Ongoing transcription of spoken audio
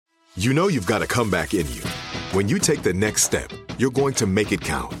You know you've got a comeback in you. When you take the next step, you're going to make it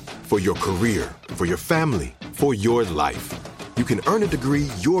count for your career, for your family, for your life. You can earn a degree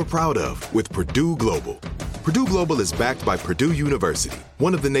you're proud of with Purdue Global. Purdue Global is backed by Purdue University,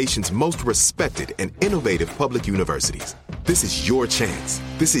 one of the nation's most respected and innovative public universities. This is your chance.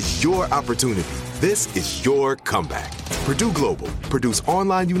 This is your opportunity. This is your comeback. Purdue Global, Purdue's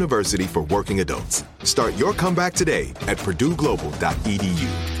online university for working adults. Start your comeback today at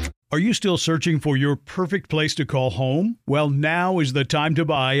purdueglobal.edu. Are you still searching for your perfect place to call home? Well, now is the time to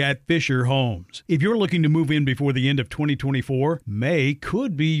buy at Fisher Homes. If you're looking to move in before the end of 2024, May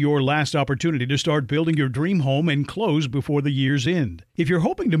could be your last opportunity to start building your dream home and close before the year's end. If you're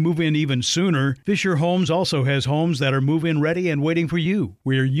hoping to move in even sooner, Fisher Homes also has homes that are move-in ready and waiting for you,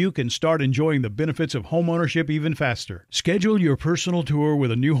 where you can start enjoying the benefits of homeownership even faster. Schedule your personal tour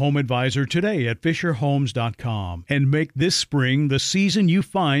with a new home advisor today at FisherHomes.com and make this spring the season you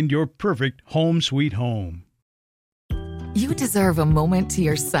find your perfect home sweet home. You deserve a moment to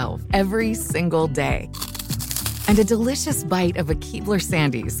yourself every single day. And a delicious bite of a Keebler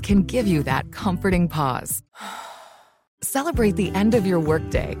Sandies can give you that comforting pause. Celebrate the end of your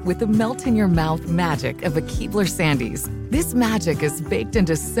workday with the melt-in-your-mouth magic of a Keebler Sandies. This magic is baked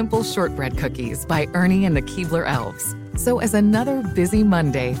into simple shortbread cookies by Ernie and the Keebler Elves. So as another busy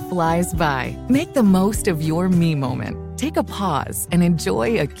Monday flies by, make the most of your me moment. Take a pause and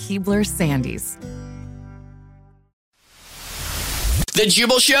enjoy a Keebler Sandies. The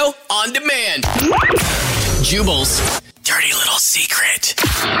Jubal Show on demand. Jubal's dirty little secret.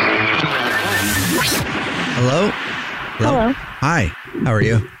 Hello? Hello. Hi. How are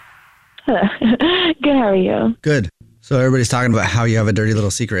you? Hello. Good, how are you? Good. So everybody's talking about how you have a dirty little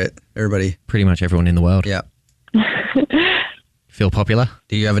secret. Everybody. Pretty much everyone in the world. Yeah. Feel popular?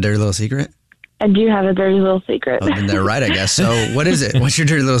 Do you have a dirty little secret? I do have a dirty little secret. Oh, then they're right, I guess. So what is it? What's your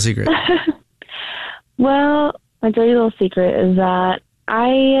dirty little secret? Well, my dirty little secret is that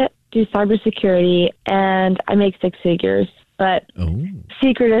I do cybersecurity and I make six figures. But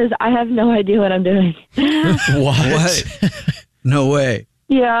secret is I have no idea what I'm doing. What? No way.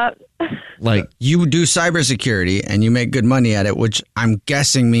 Yeah. Like you do cybersecurity and you make good money at it, which I'm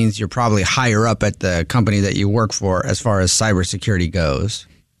guessing means you're probably higher up at the company that you work for as far as cybersecurity goes.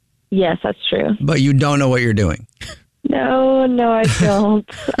 Yes, that's true. But you don't know what you're doing. No, I don't.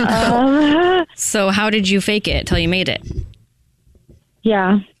 So how did you fake it till you made it?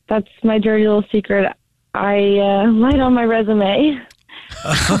 Yeah, that's my dirty little secret. I lied on my resume.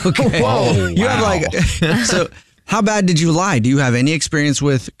 Okay. Whoa, You have like, so how bad did you lie? Do you have any experience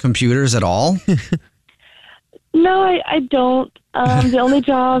with computers at all? No, I don't. The only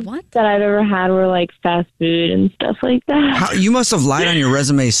jobs that I've ever had were like fast food and stuff like that. You must have lied on your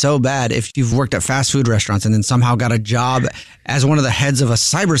resume so bad if you've worked at fast food restaurants and then somehow got a job as one of the heads of a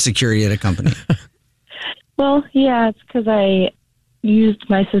cybersecurity at a company. Well, yeah, it's because I used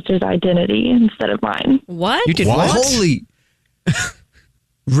my sister's identity instead of mine. What? You did what? Holy.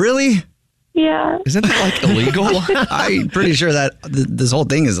 Really? Yeah. Isn't that like illegal? I'm pretty sure that this whole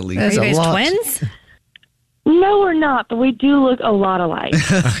thing is illegal. Are you guys twins? No, we're not, but we do look a lot alike.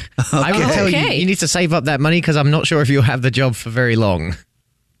 I can tell you need to save up that money because I'm not sure if you'll have the job for very long.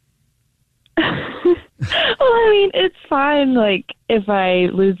 Well, I mean, it's fine, like, if I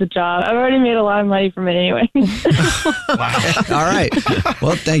lose the job. I've already made a lot of money from it anyway. Wow. All right.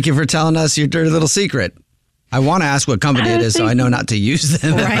 Well, thank you for telling us your dirty little secret. I want to ask what company it is so I know not to use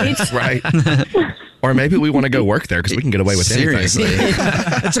them. Right? Right. Or maybe we want to go work there because we can get away with Seriously.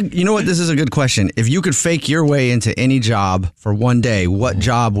 anything. You know what? This is a good question. If you could fake your way into any job for one day, what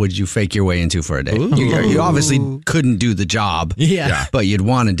job would you fake your way into for a day? You obviously couldn't do the job, but you'd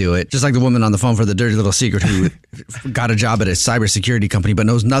want to do it. Just like the woman on the phone for the dirty little secret who got a job at a cybersecurity company but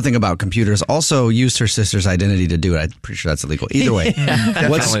knows nothing about computers, also used her sister's identity to do it. I'm pretty sure that's illegal. Either way,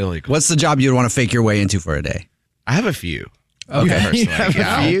 Definitely illegal. What's the job you'd want to fake your way into for a day? I have a few. Okay. You have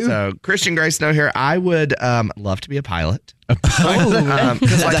a few? So, Christian Gray Snow here. I would love to be a pilot.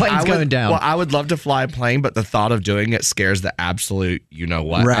 Plane's going down. Well, I would love to fly a plane, but the thought of doing it scares the absolute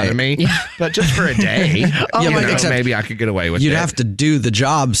you-know-what out of me. Yeah. But just for a day, maybe I could get away with it. You'd have to do the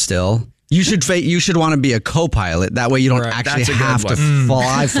job still. You should want to be a co-pilot. That way you don't actually have to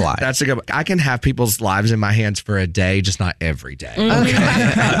fly. That's a good one. I can have people's lives in my hands for a day, just not every day. Okay. All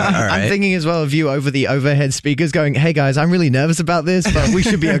right. I'm thinking as well of you over the overhead speakers going, hey guys, I'm really nervous about this, but we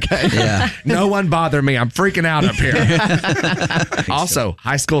should be okay. Yeah. No one bother me. I'm freaking out up here. Also,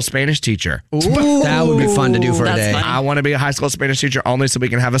 high school Spanish teacher. Ooh. That would be fun to do for a day. Funny. I want to be a high school Spanish teacher only so we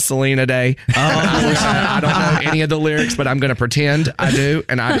can have a Selena day. I don't know any of the lyrics, but I'm going to pretend I do.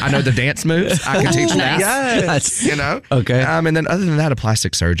 And I know the dance dance moves. I can teach that. Yes. You know? Okay. And then other than that, a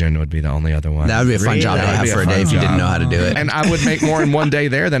plastic surgeon would be the only other one. That would be a fun job to have for a day if you didn't know how to do it. And I would make more in one day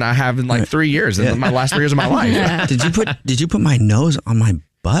there than I have in like 3 years, in my last 3 years of my life. Did you put my nose on my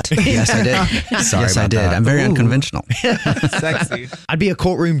butt? Yes, I did. Sorry yes, I about did. that. I'm very unconventional. Sexy. I'd be a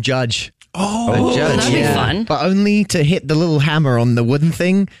courtroom judge. A judge. That'd be fun. But only to hit the little hammer on the wooden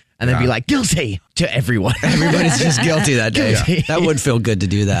thing and then be like, guilty to everyone. Everybody's just guilty that day. Guilty. That would feel good to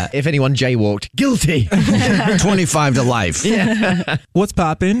do that. If anyone jaywalked, guilty. 25 to life. What's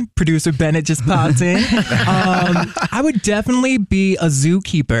poppin'? Producer Bennett just popped in. I would definitely be a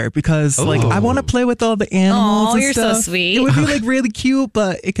zookeeper because I want to play with all the animals. Oh, and you're so stuff. sweet. It would be really cute,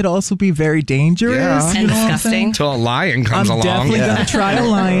 but it could also be very dangerous. Yeah. And disgusting. Until a lion comes I'm along. definitely gonna try a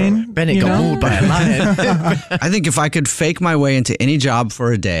lion. Bennett you got know? mauled by a lion. I think if I could fake my way into any job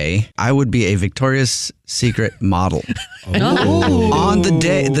for a day, I would be a Victoria's Secret model. On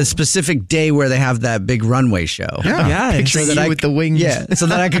the specific day where they have that big runway show. Yeah. Picturing you with the wings. Yeah, so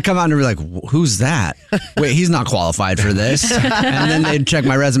that I could come out and be like, who's that? Wait, he's not qualified for this. And then they'd check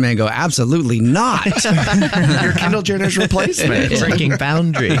my resume and go, absolutely not. You're Kendall Jenner's replacement. Breaking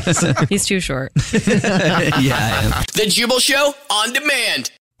boundaries. He's too short. Yeah, I am. The Jubal Show on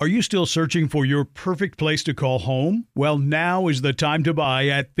demand. Are you still searching for your perfect place to call home? Well, now is the time to buy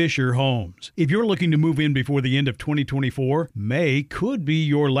at Fisher Homes. If you're looking to move in before the end of 2024, May could be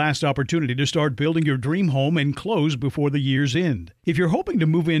your last opportunity to start building your dream home and close before the year's end. If you're hoping to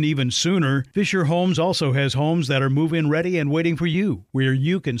move in even sooner, Fisher Homes also has homes that are move-in ready and waiting for you, where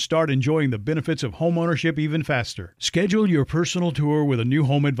you can start enjoying the benefits of homeownership even faster. Schedule your personal tour with a new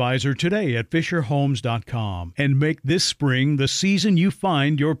home advisor today at FisherHomes.com and make this spring the season you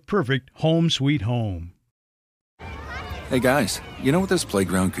find your perfect home sweet home. Hey guys, you know what this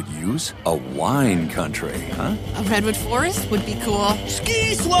playground could use? A wine country, huh? A redwood forest would be cool.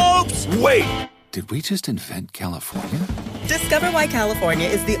 Ski slopes! Wait! Did we just invent California? Discover why California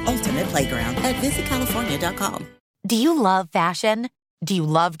is the ultimate playground at visitcalifornia.com. Do you love fashion? Do you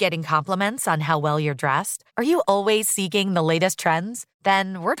love getting compliments on how well you're dressed? Are you always seeking the latest trends?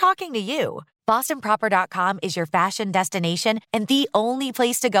 Then we're talking to you. BostonProper.com is your fashion destination and the only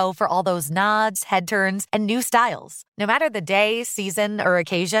place to go for all those nods, head turns, and new styles. No matter the day, season, or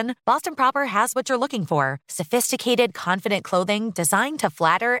occasion, Boston Proper has what you're looking for. Sophisticated, confident clothing designed to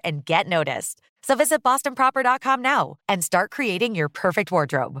flatter and get noticed. So visit BostonProper.com now and start creating your perfect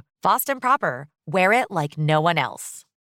wardrobe. Boston Proper. Wear it like no one else.